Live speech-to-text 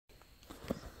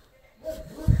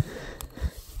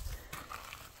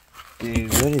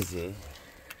Dude, what is it?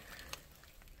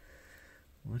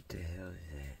 What the hell is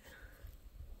that?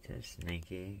 Is that a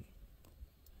snake egg?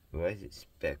 Why is it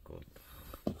speckled?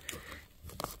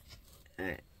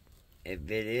 If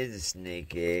it is a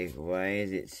snake egg, why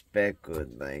is it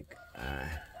speckled like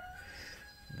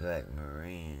black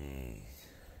marine eggs?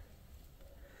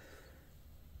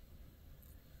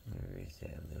 Where is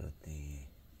that little thing?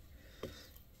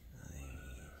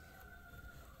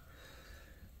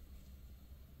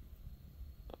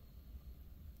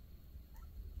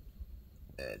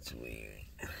 That's weird.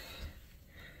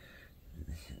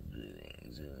 Blue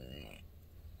eggs over there.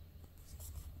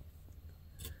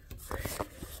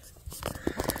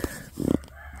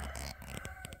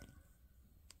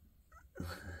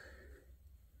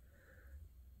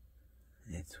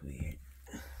 That's weird.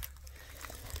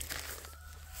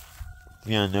 If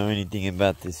y'all know anything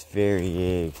about this fairy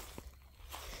egg,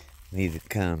 leave a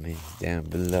comment down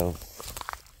below.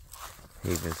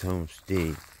 Haven's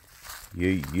Homestead.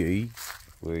 Yay, yay.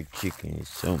 Where a chicken is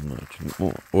so much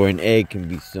more. Or an egg can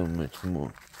be so much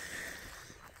more.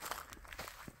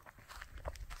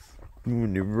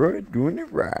 Doing it right, doing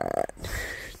it right.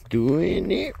 Doing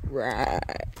it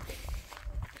right.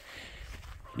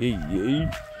 Yay, yay.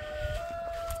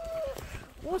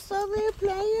 What's up, little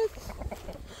players?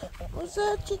 What's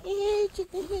up, chicken head,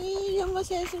 chicken head? You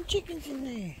must have some chickens in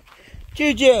there.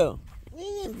 Juju,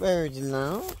 leave them birds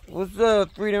alone. What's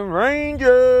up, Freedom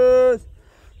Rangers?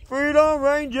 Freedom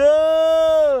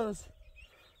Rangers!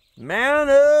 Mount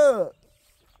up!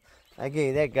 I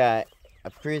gave that guy a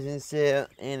prison cell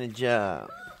and a job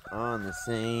on the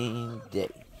same day.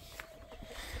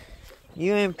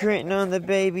 You imprinting on the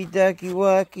baby ducky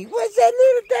wucky. What's that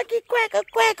little ducky quacker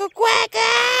quacker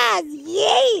quacker?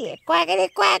 Yeah!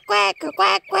 Quackity quack quack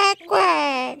quack quack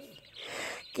quack.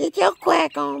 Get your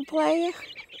quack on, player.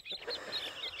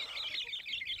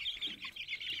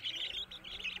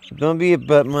 Don't be a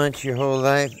butt munch your whole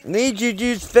life. Leave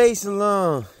Juju's face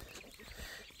alone.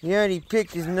 He already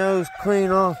picked his nose clean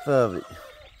off of it.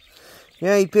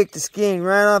 Yeah, he picked the skin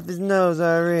right off his nose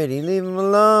already. Leave him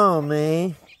alone,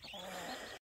 man.